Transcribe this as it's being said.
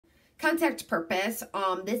Contact purpose.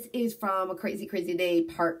 This is from A Crazy Crazy Day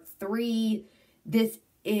Part 3. This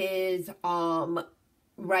is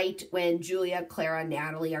right when Julia, Clara, and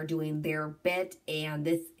Natalie are doing their bit, and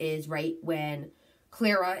this is right when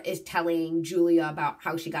Clara is telling Julia about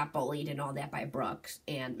how she got bullied and all that by Brooks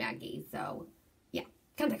and Maggie. So, yeah,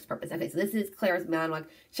 context purpose. Okay, so this is Clara's monologue.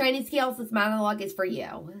 Shiny Scales, this monologue is for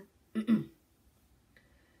you.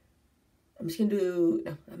 I'm just going to do...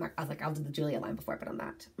 No, I'm not, I was like, I'll do the Julia line before, but I'm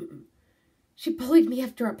not. She bullied me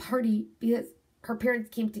after a party because her parents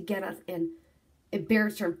came to get us and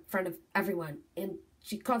embarrassed her in front of everyone. And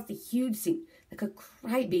she caused a huge scene, like a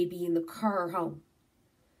crybaby in the car home.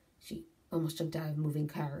 She almost jumped out of a moving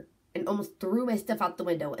car and almost threw my stuff out the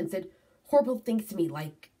window and said horrible things to me,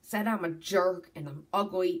 like said I'm a jerk and I'm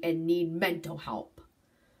ugly and need mental help.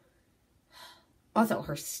 Also,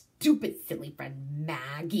 her stupid, silly friend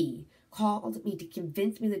Maggie called me to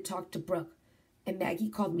convince me to talk to Brooke, and Maggie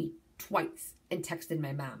called me twice and texted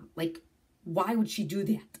my mom. Like, why would she do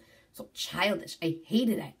that? So childish. I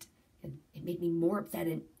hated it, and it made me more upset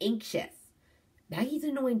and anxious. Maggie's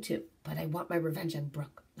annoying too, but I want my revenge on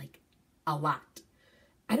Brooke, like, a lot.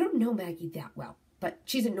 I don't know Maggie that well, but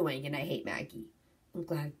she's annoying and I hate Maggie. I'm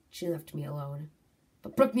glad she left me alone.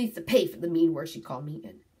 But Brooke needs to pay for the mean words she called me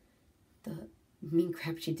and the mean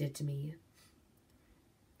crap she did to me.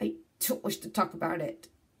 I don't wish to talk about it.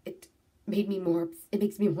 It makes me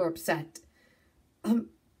more upset. I'm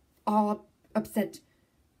all upset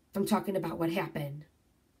from talking about what happened.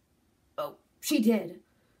 Oh, she did.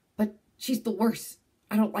 But she's the worst.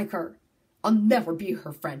 I don't like her. I'll never be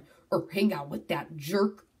her friend or hang out with that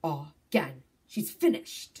jerk again. She's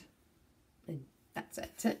finished. And that's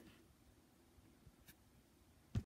it.